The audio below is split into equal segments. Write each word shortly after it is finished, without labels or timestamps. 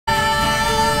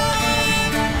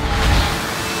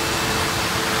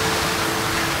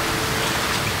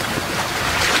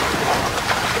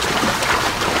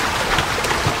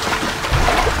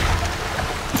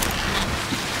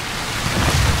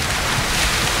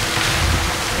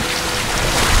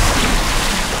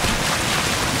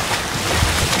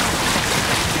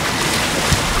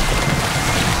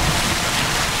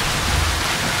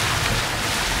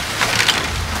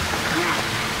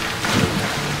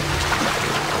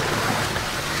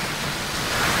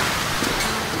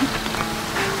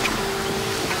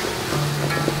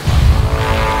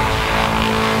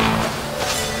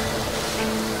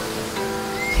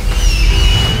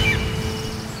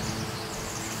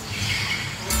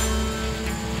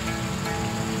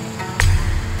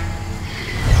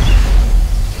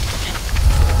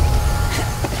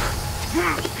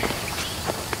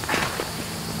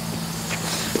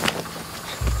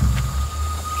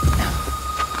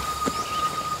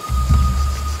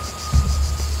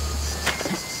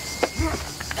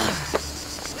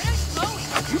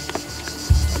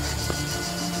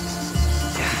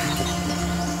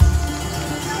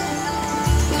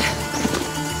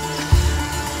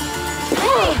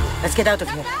Let's get out of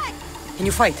here. Can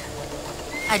you fight?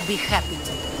 I'd be happy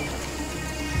to.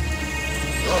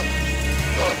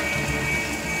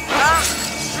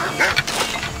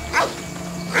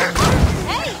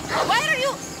 Hey! Why are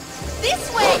you...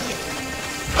 this way?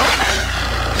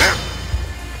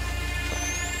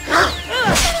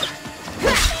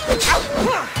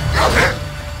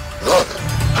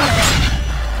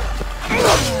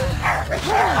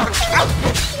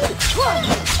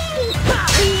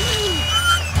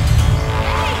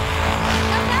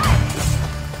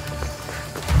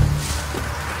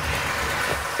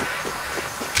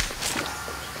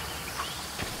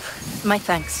 My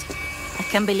thanks. I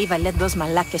can't believe I let those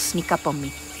Malakas sneak up on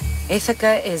me.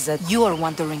 Ithaca is a... You're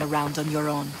wandering around on your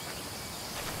own.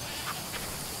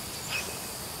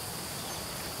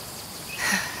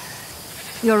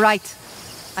 You're right.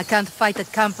 I can't fight a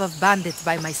camp of bandits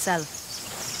by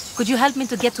myself. Could you help me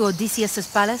to get to Odysseus's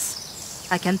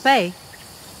palace? I can pay.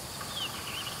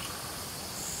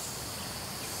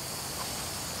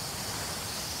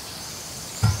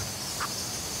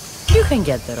 You can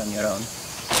get there on your own.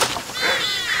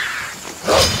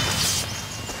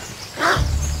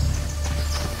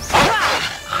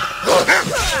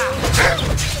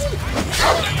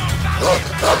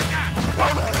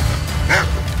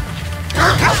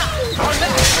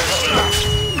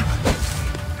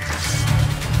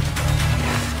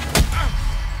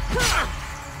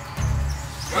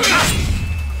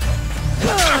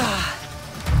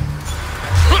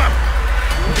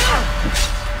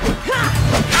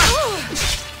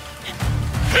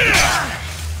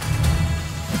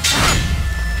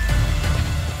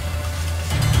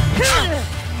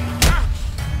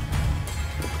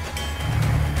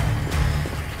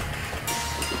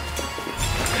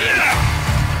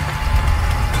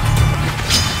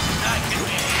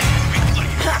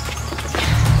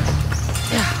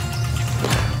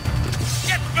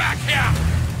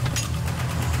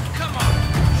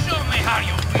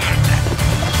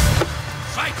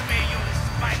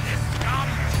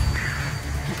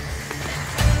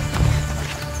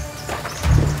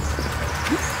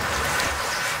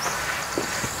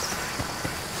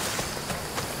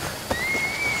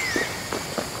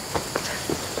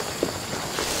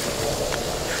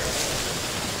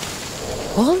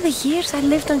 All the years I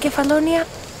lived on Kefalonia,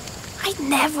 I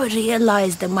never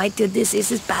realized the mighty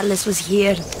Odysseus' palace was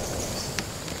here.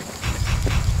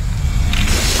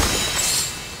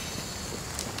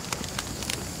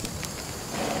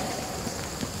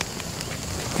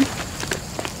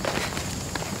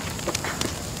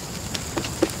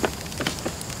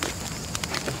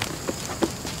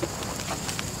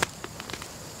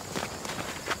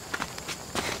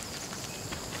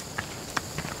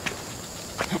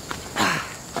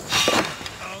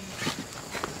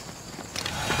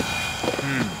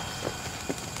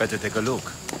 Better take a look.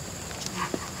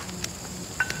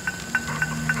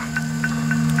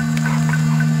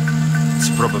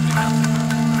 It's probably nothing.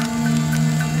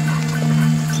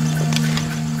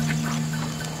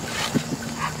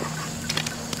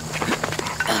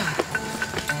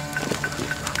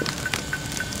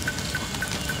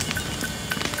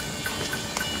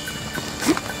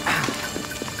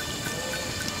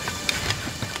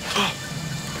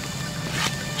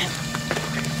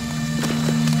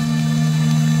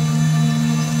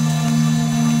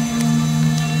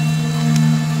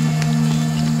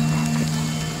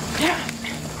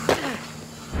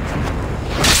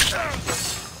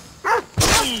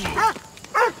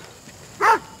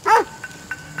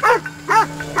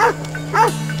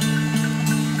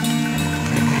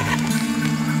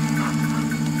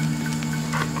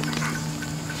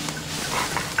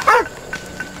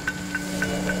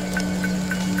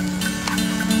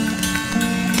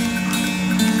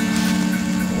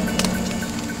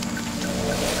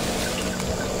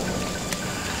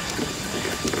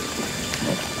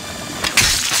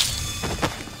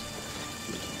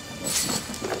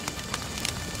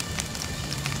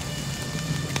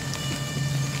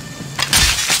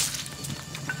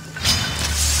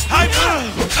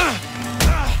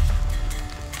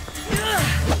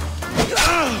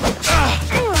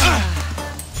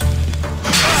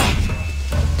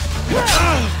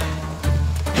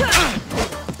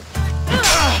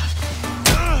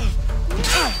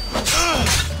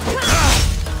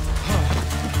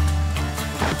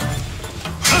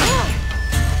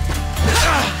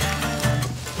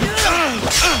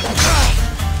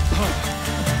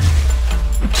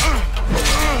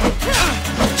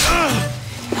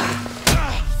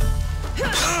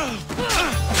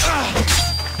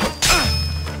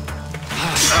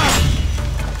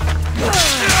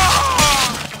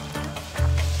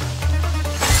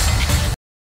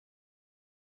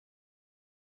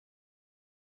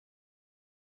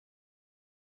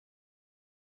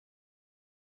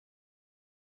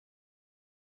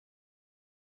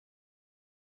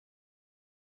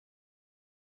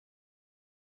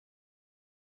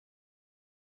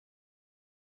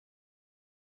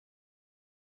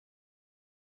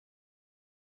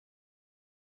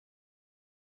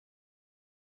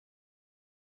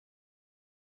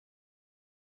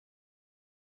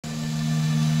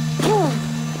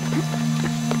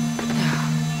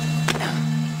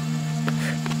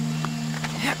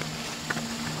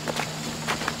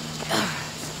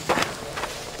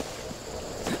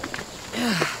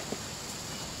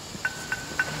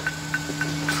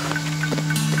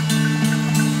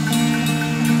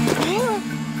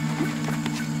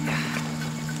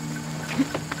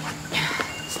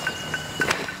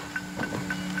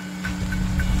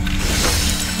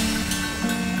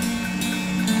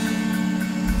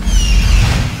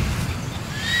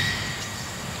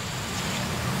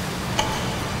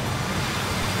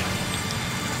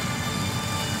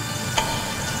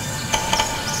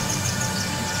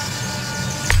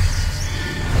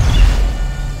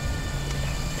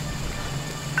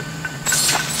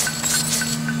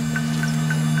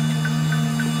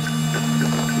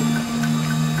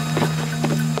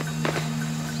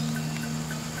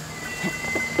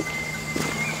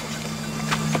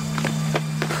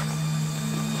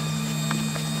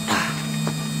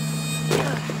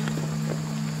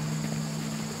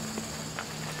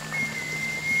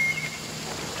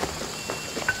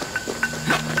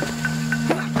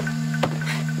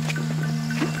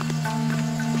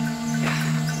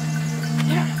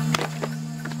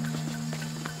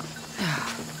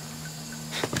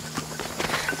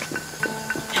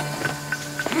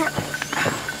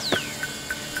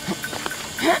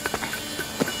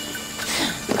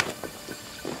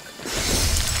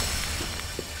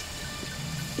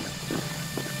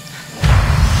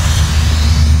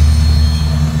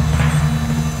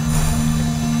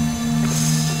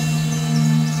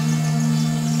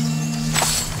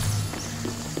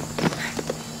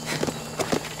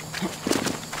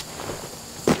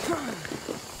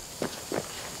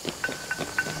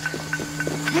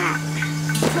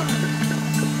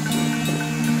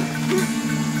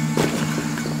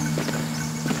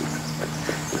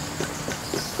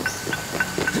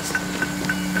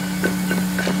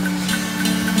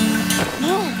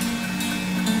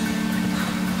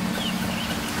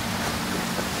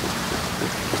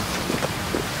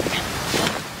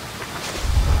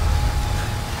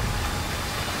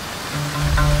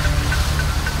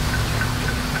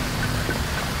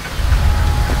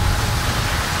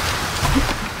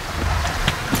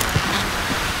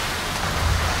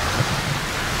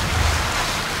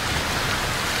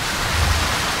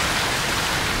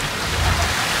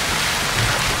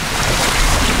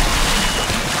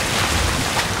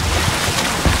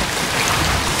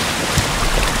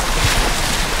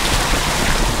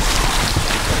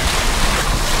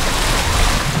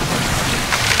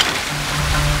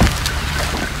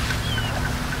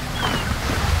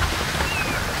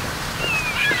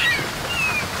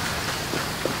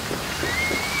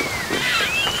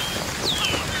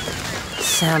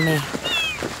 Sammy.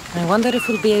 I wonder if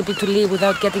we'll be able to leave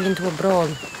without getting into a brawl.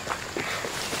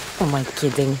 Oh, am I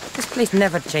kidding? This place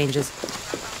never changes.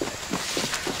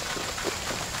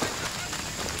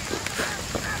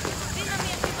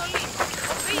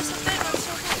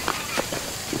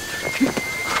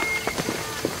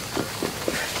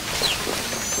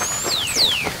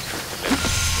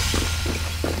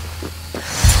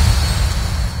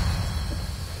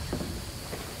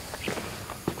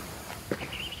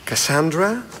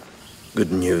 Cassandra?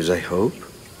 Good news, I hope.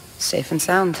 Safe and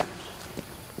sound.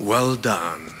 Well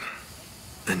done.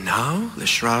 And now, the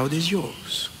shroud is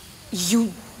yours.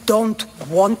 You don't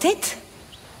want it?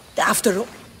 After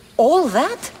all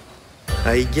that?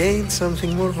 I gained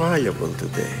something more valuable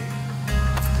today.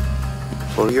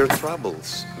 For your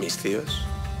troubles, Miss Theos.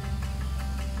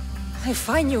 If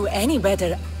I knew any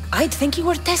better, I'd think you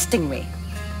were testing me.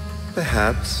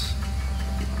 Perhaps.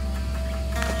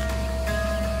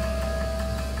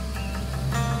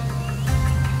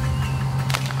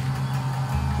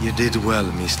 You did well,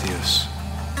 Miss Theos.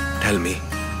 Tell me,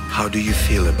 how do you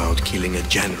feel about killing a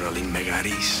general in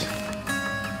Megaris?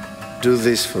 Do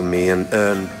this for me and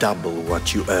earn double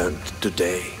what you earned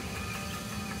today.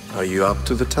 Are you up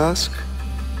to the task?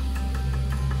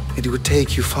 It would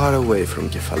take you far away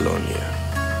from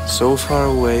Kefalonia. So far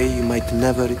away you might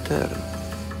never return.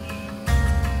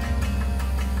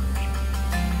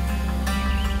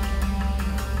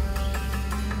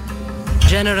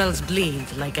 Generals bleed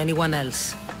like anyone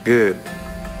else. Good.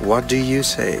 What do you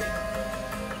say?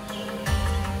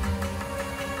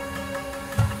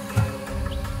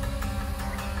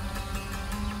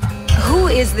 Who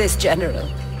is this general?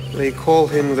 They call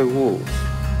him the Wolf.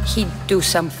 He'd do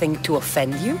something to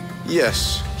offend you?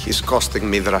 Yes, he's costing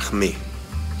me drachmi.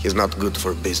 He's not good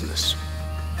for business.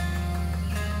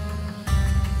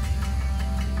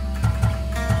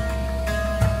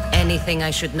 Anything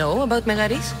I should know about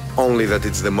Megaris? Only that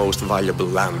it's the most valuable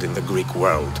land in the Greek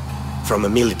world. From a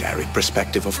military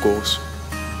perspective, of course.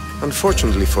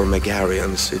 Unfortunately for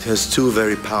Megarians, it has two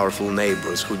very powerful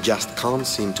neighbors who just can't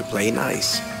seem to play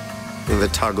nice. In the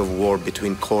tug-of-war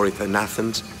between Corinth and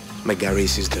Athens,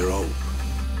 Megaris is their own.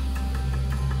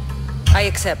 I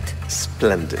accept.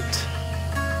 Splendid.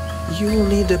 You'll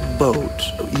need a boat.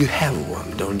 You have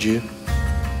one, don't you?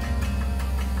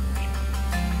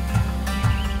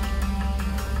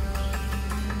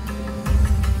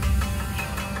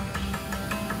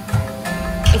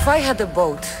 If I had a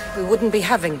boat, we wouldn't be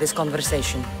having this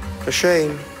conversation. A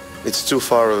shame. It's too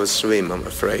far of a swim, I'm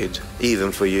afraid.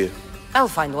 Even for you. I'll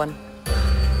find one.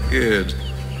 Good.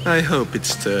 I hope it's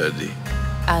sturdy.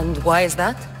 And why is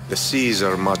that? The seas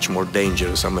are much more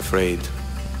dangerous, I'm afraid.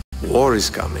 War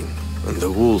is coming, and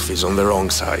the wolf is on the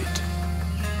wrong side.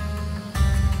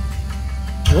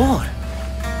 War?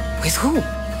 With who?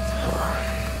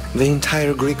 The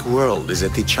entire Greek world is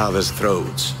at each other's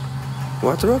throats.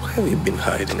 What rock have you been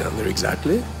hiding under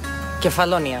exactly?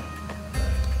 Kefalonia.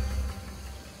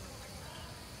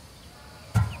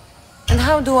 And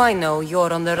how do I know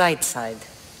you're on the right side?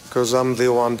 Because I'm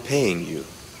the one paying you.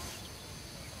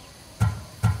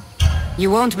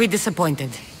 You won't be disappointed.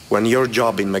 When your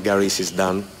job in Megaris is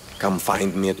done, come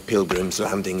find me at Pilgrim's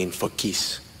Landing in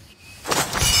Phokis.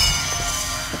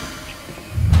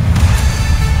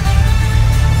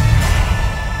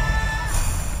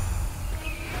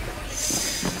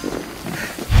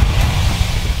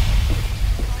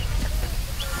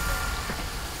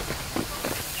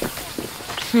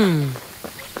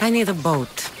 I need a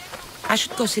boat. I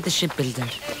should go see the shipbuilder.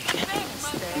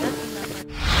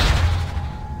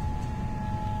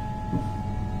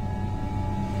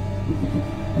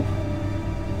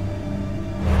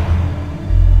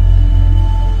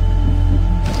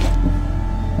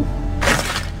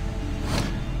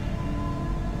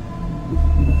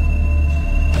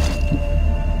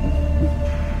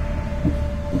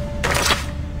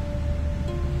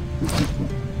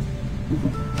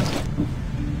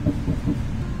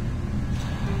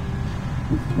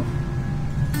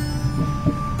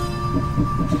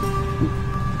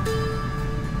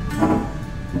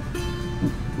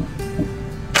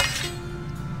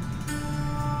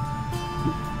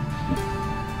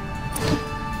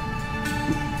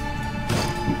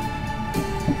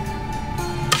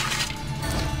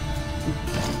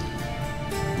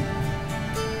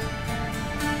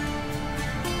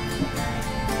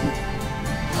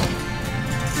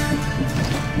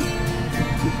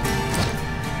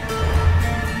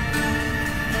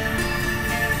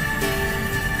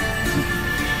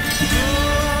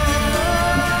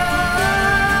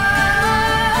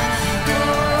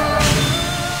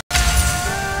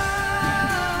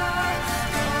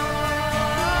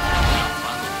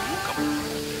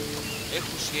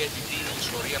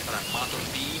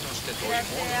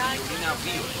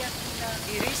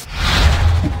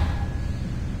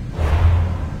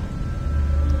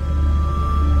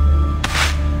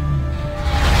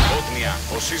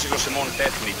 σύζυγος ημών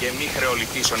τέθνη και μη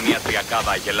χρεοληπτήσεων μια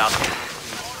τριακάδα αγελάδων.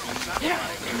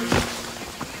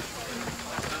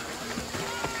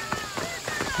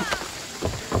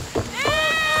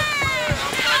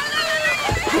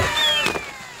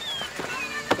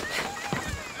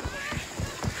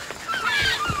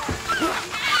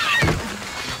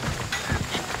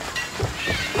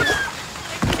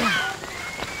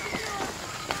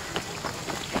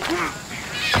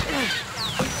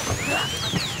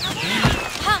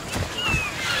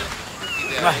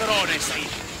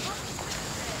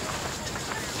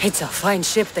 It's a fine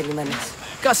ship, Telimenes.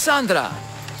 Cassandra!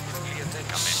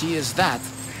 She is that.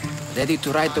 Ready to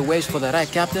ride the waves for the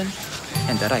right captain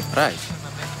and the right price.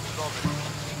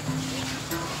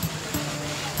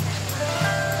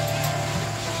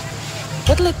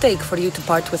 What'll it take for you to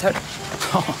part with her?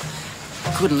 Oh,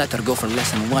 couldn't let her go for less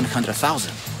than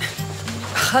 100,000.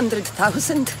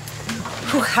 100,000?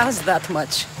 Who has that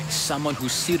much? Someone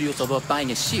who's serious about buying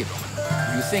a ship.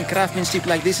 You think craftsmanship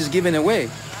like this is given away?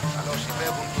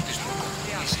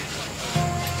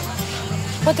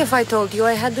 What if I told you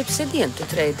I had obsidian to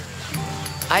trade?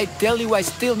 I tell you I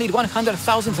still need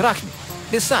 100,000 drachmi.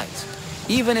 Besides,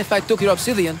 even if I took your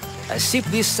obsidian, a ship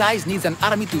this size needs an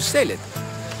army to sail it.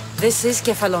 This is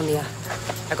Kefalonia.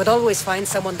 I could always find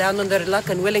someone down on their luck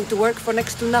and willing to work for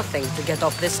next to nothing to get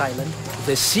off this island.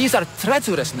 The seas are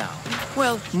treacherous now.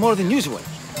 Well, more than usual.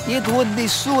 It would be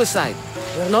suicide.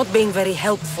 You're not being very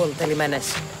helpful, Telimenes.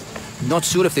 Not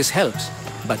sure if this helps,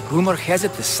 but rumor has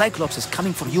it the Cyclops is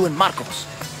coming for you and Marcos.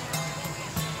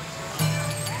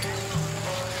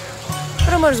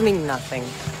 Rumors mean nothing.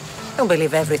 Don't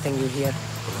believe everything you hear.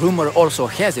 Rumor also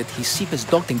has it his ship is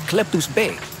docked in Kleptus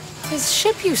Bay. His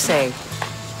ship, you say?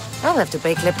 I'll have to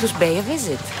pay Kleptus Bay a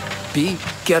visit. Be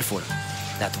careful.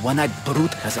 That one-eyed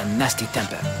brute has a nasty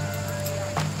temper.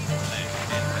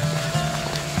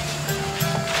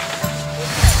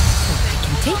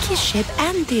 Take his ship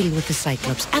and deal with the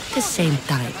Cyclops at the same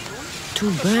time.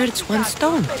 Two birds, one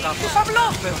stone.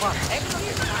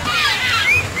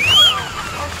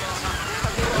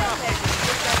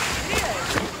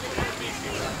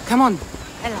 Come on.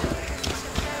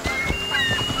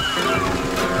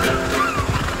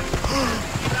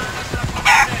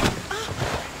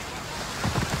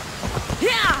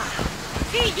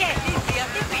 Φύγε!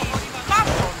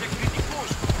 Πάψος εκρητικούς!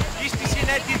 Ίστης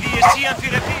είναι έτοιμη εσύ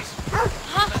αμφιρετής!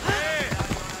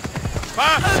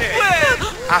 Πάψε!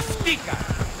 Αυτήκα!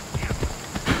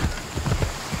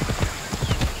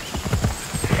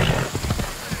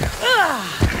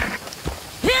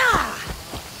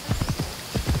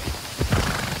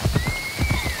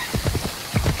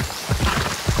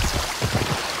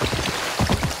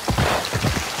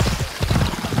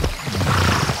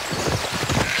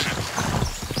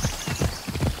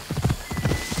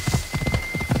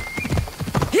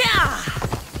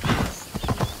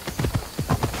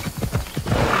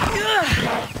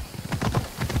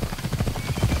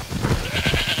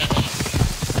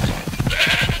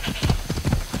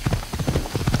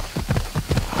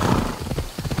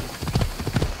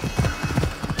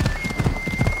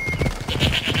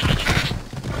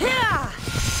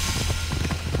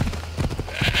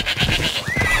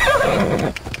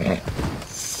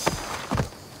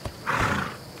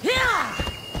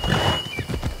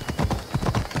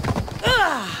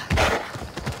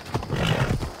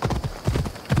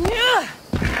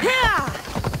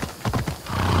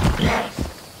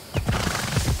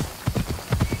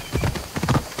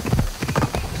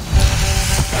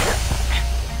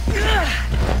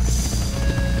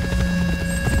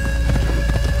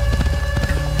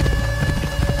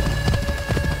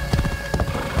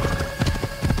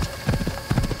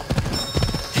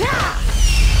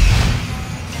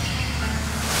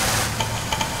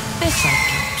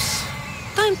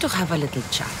 To have a little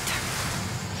chat.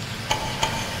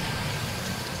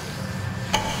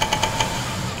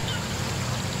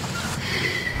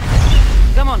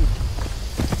 Come on.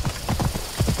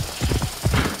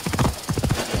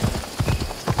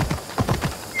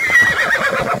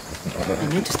 I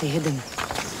need to stay hidden.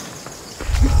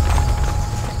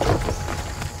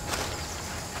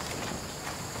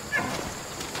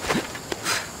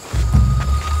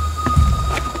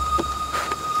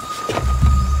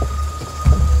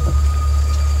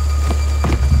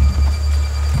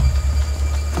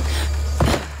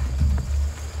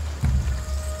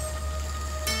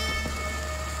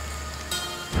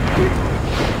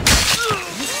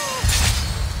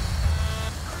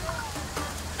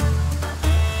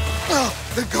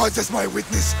 God as my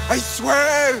witness, I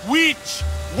swear! Which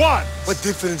one? What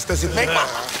difference does it make?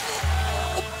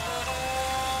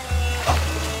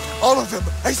 All of them,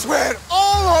 I swear,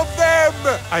 all All of them!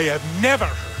 I have never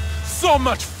heard so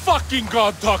much fucking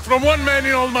God talk from one man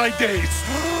in all my days.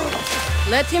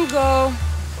 Let him go.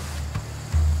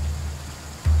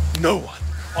 No one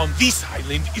on this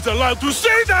island is allowed to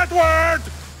say that word!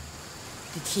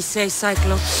 Did he say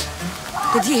Cyclops?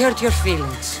 Did he hurt your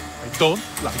feelings? I don't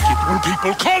like it when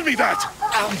people call me that!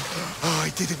 Oh, I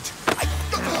didn't.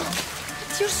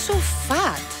 But you're so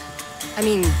fat. I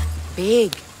mean,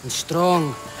 big and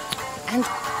strong. And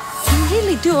you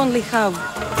really do only have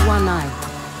one eye.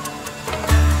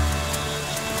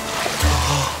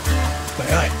 My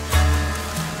eye.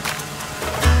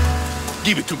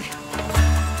 Give it to me.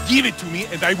 Give it to me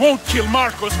and I won't kill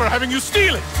Marcos for having you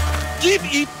steal it! Give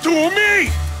it to me!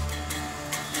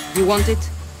 You want it?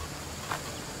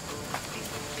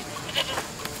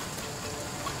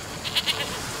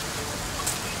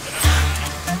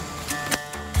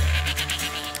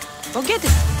 Go get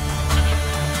it!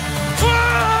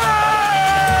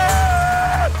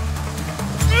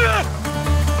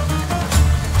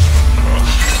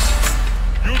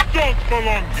 You don't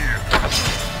belong here!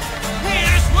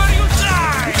 Here's where you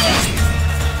die!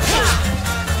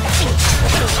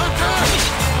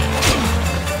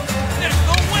 There's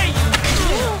no way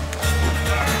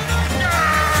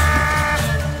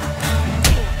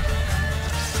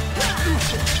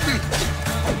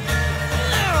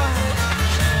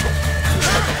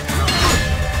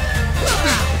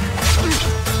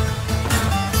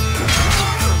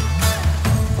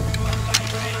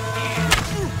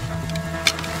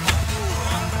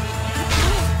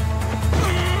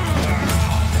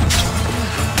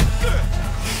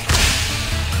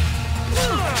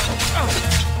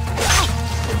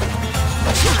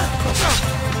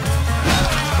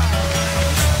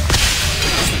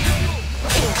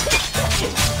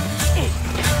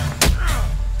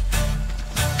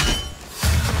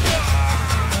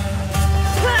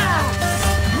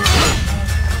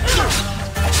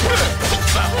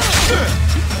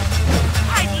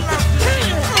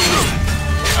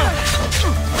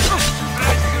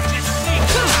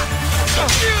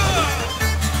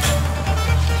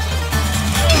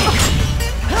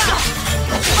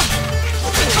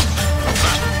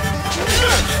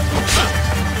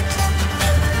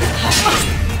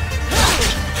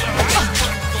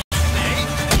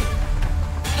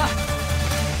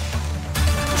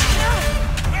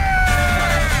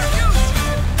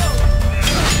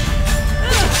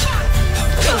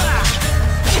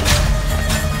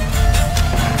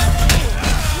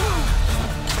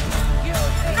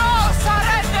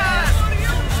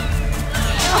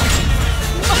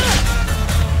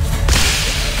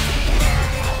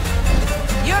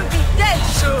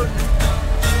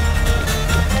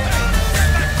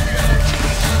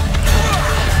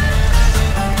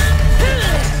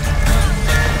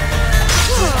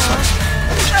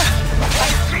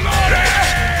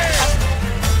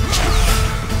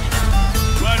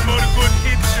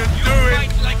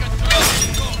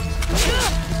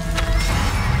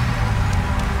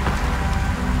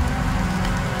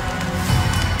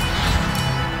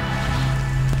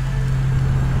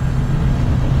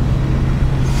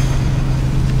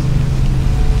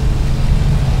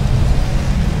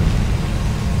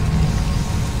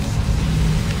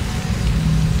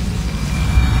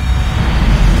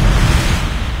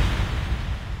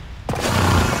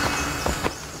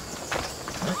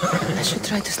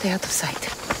Try to stay out of sight.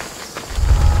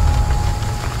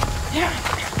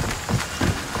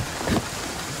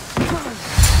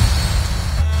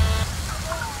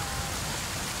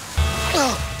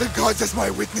 Oh, the gods as my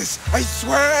witness, I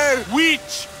swear!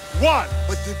 Which one?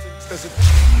 What difference does it...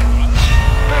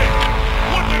 Hey,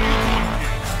 what are you doing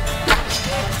here?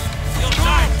 you'll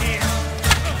die here!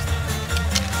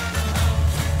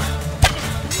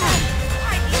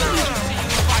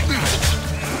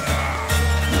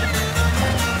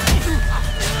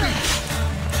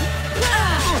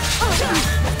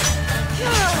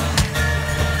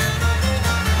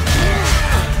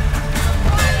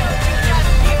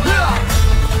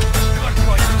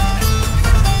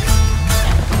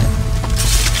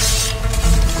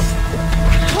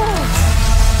 Oh.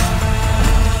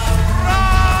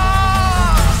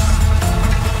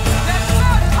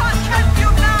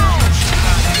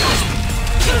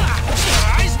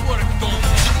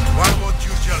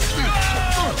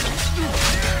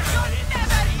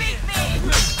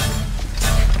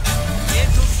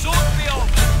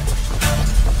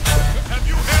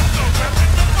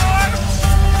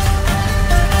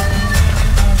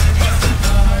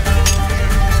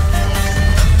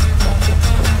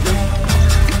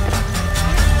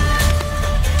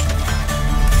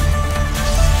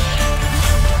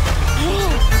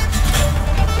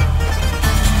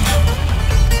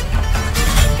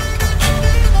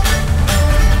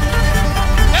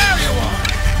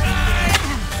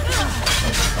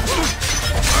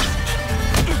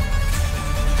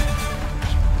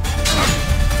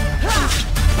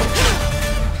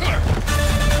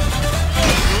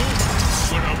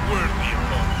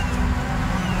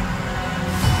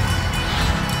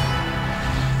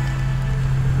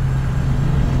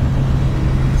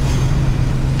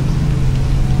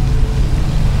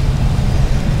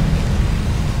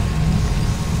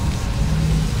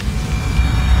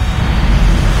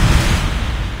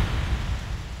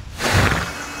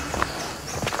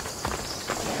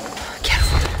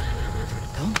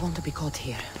 want to be caught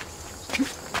here.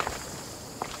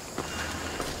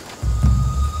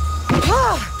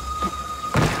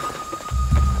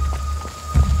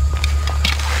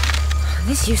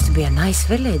 This used to be a nice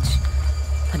village,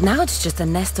 but now it's just a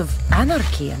nest of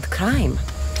anarchy and crime.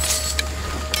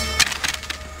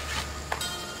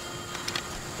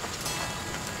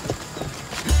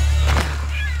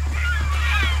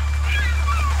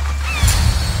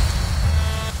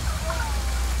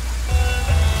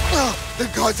 The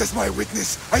gods as my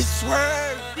witness, I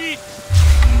swear! Pete!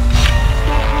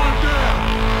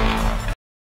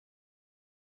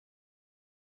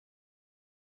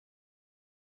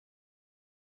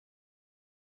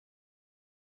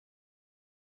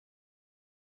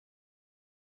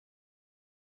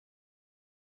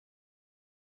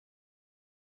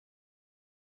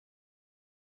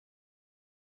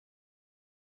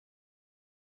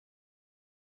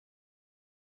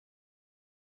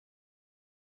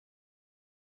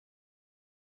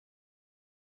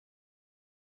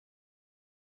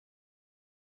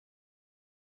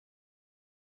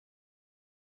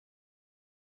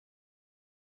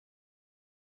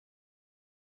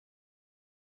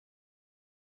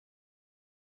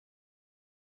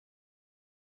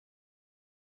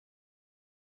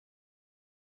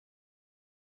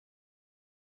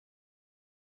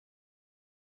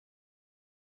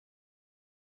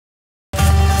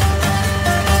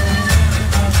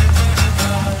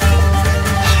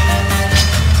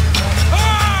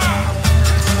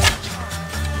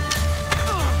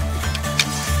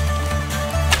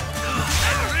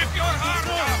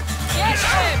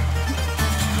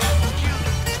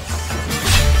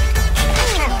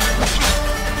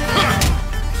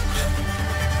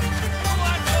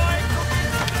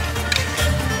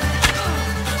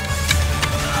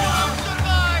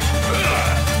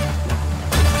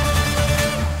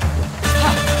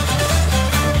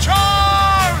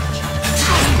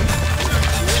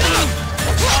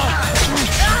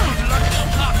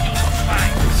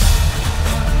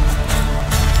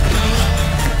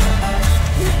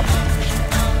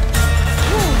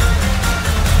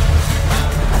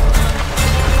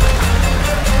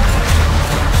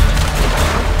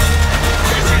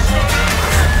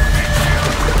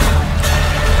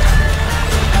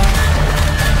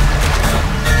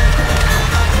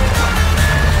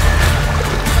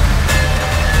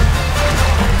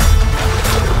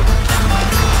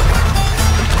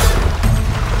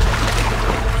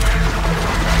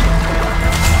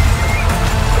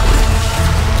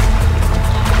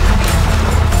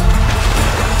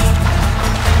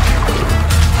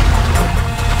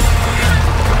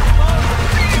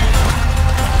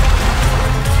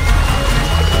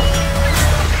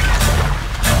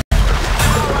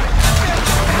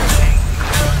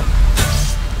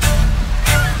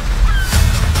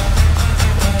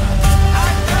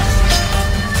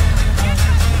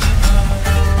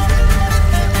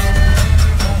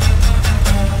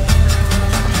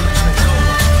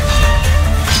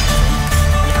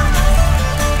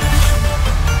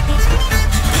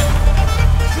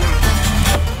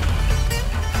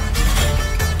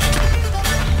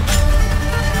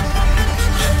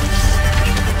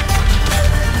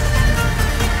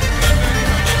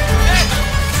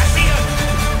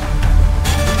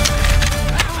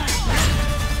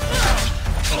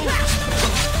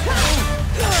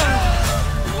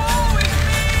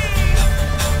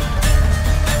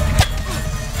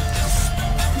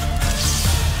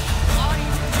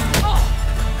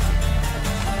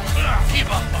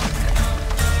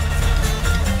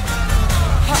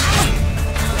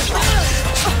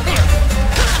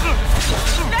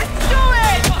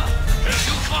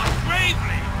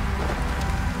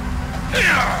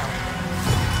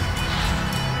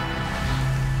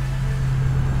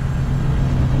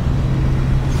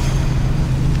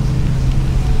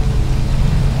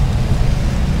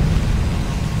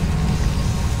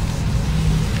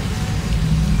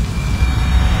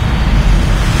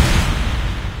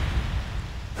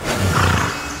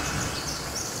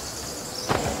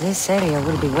 This area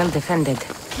will be well defended.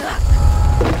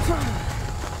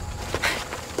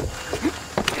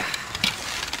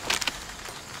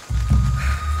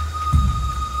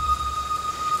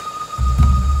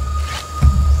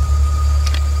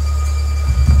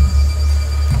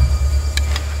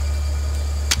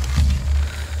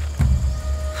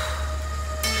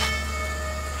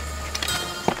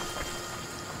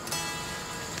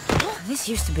 This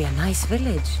used to be a nice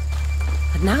village,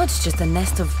 but now it's just a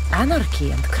nest of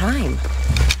anarchy and crime.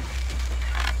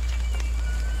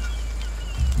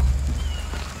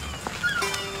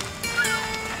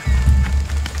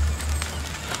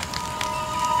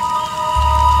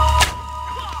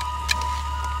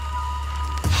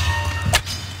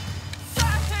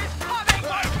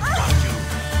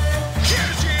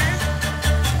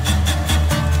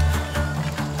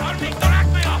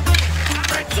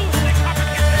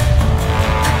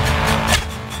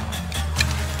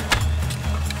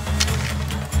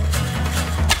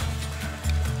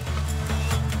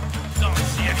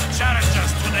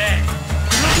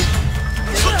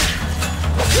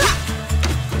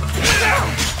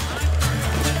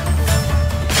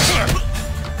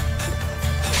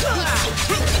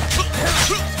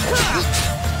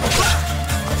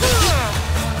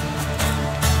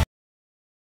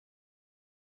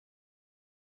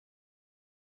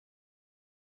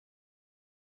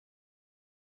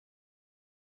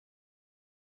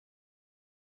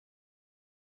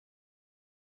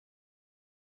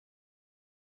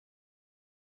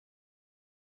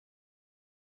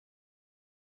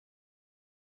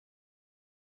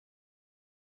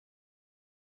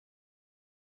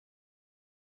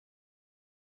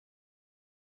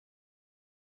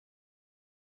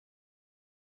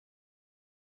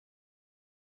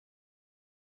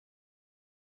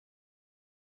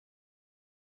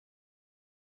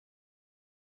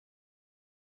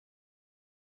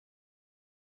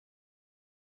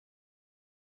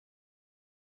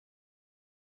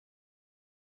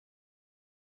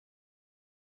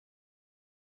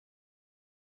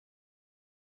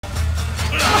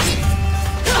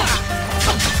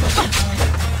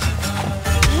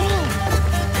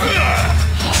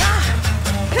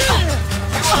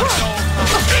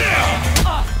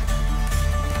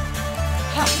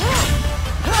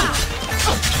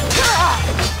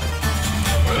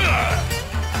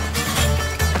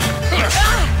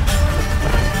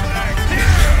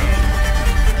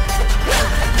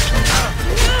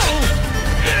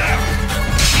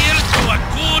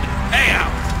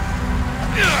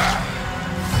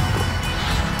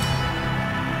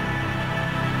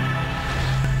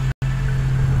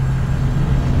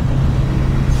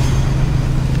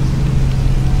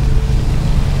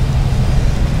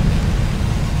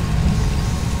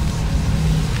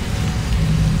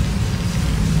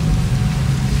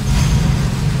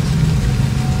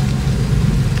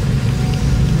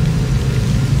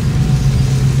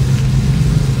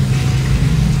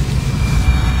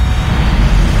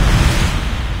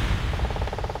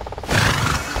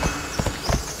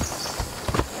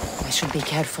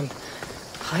 careful.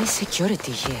 High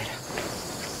security here.